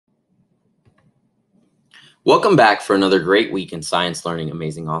Welcome back for another great week in science learning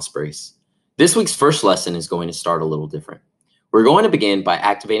Amazing Ospreys. This week's first lesson is going to start a little different. We're going to begin by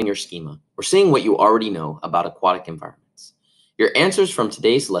activating your schema or seeing what you already know about aquatic environments. Your answers from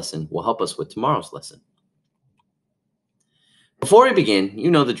today's lesson will help us with tomorrow's lesson. Before we begin,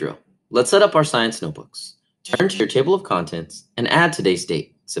 you know the drill. Let's set up our science notebooks. Turn to your table of contents and add today's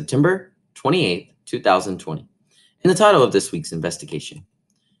date, September 28th, 2020, and the title of this week's investigation.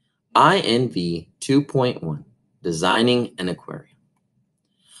 INV 2.1, Designing an Aquarium.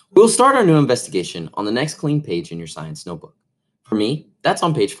 We'll start our new investigation on the next clean page in your science notebook. For me, that's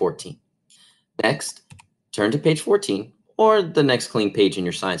on page 14. Next, turn to page 14 or the next clean page in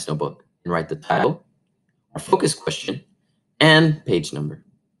your science notebook and write the title, our focus question, and page number.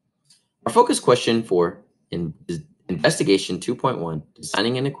 Our focus question for Investigation 2.1,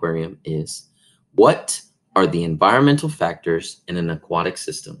 Designing an Aquarium is, what are the environmental factors in an aquatic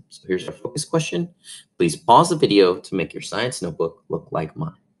system? So here's our focus question. Please pause the video to make your science notebook look like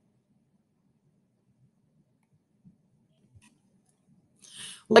mine.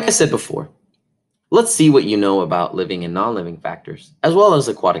 Like I said before, let's see what you know about living and non-living factors, as well as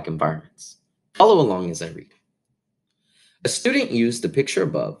aquatic environments. Follow along as I read. A student used the picture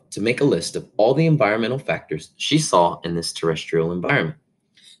above to make a list of all the environmental factors she saw in this terrestrial environment.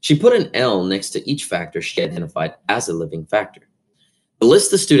 She put an L next to each factor she identified as a living factor. The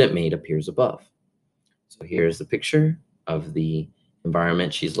list the student made appears above. So here's the picture of the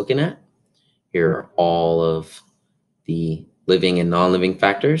environment she's looking at. Here are all of the living and non-living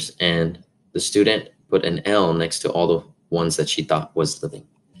factors, and the student put an L next to all the ones that she thought was living.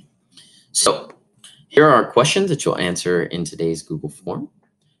 So here are our questions that you'll answer in today's Google form.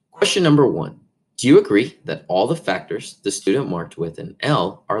 Question number 1. Do you agree that all the factors the student marked with an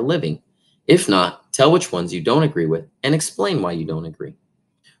L are living? If not, tell which ones you don't agree with and explain why you don't agree.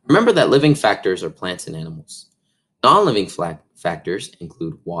 Remember that living factors are plants and animals. Non-living factors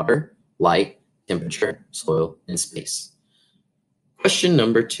include water, light, temperature, soil, and space. Question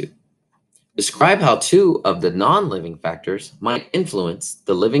number 2. Describe how 2 of the non-living factors might influence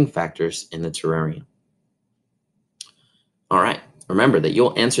the living factors in the terrarium. All right. Remember that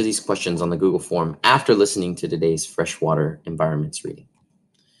you'll answer these questions on the Google form after listening to today's freshwater environments reading.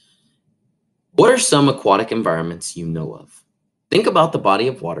 What are some aquatic environments you know of? Think about the body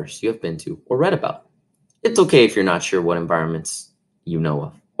of waters you have been to or read about. It's okay if you're not sure what environments you know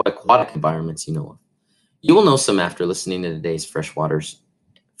of, what aquatic environments you know of. You will know some after listening to today's freshwater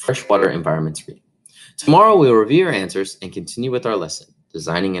environments reading. Tomorrow we will review your answers and continue with our lesson,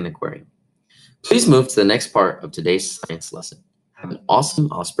 Designing an Aquarium. Please move to the next part of today's science lesson. Have an awesome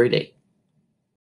Osprey day.